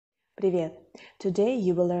Привет! Today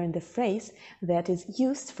you will learn the phrase that is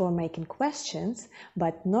used for making questions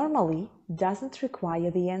but normally doesn't require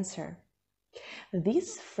the answer.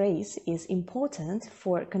 This phrase is important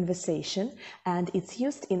for conversation and it's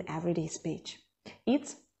used in everyday speech.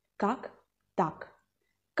 It's как так.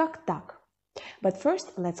 Как так. But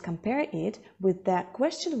first let's compare it with the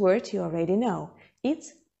question word you already know.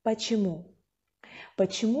 It's почему.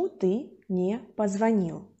 Почему ты не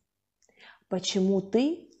позвонил? Почему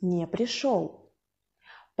ты не пришел?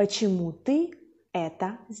 Почему ты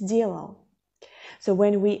это сделал? So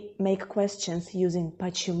when we make questions using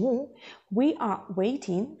почему, we are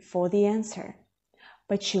waiting for the answer.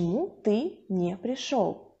 Почему ты не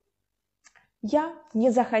пришел? Я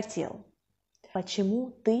не захотел.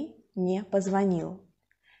 Почему ты не позвонил?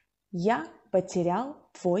 Я потерял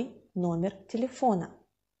твой номер телефона.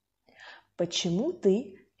 Почему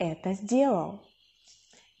ты это сделал?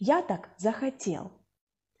 Я так захотел.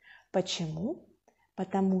 Почему?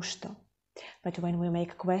 Потому что. But when we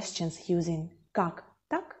make questions using как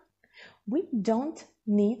так, we don't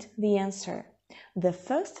need the answer. The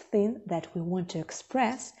first thing that we want to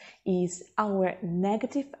express is our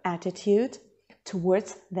negative attitude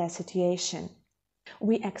towards the situation.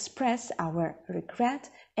 We express our regret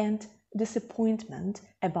and disappointment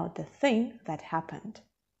about the thing that happened.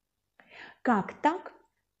 Как так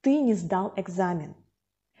ты не сдал экзамен?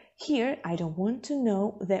 Here, I don't want to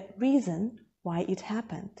know the reason why it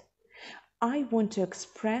happened. I want to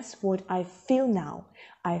express what I feel now.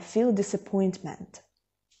 I feel disappointment.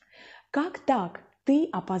 Как так ты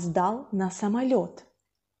опоздал на самолет?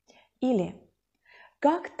 Или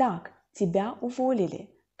как так тебя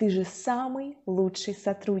уволили? Ты же самый лучший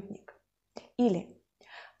сотрудник. Или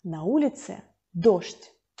на улице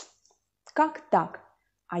дождь. Как так?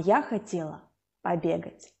 А я хотела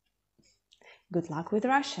побегать. Good luck with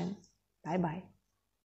Russian. Bye-bye.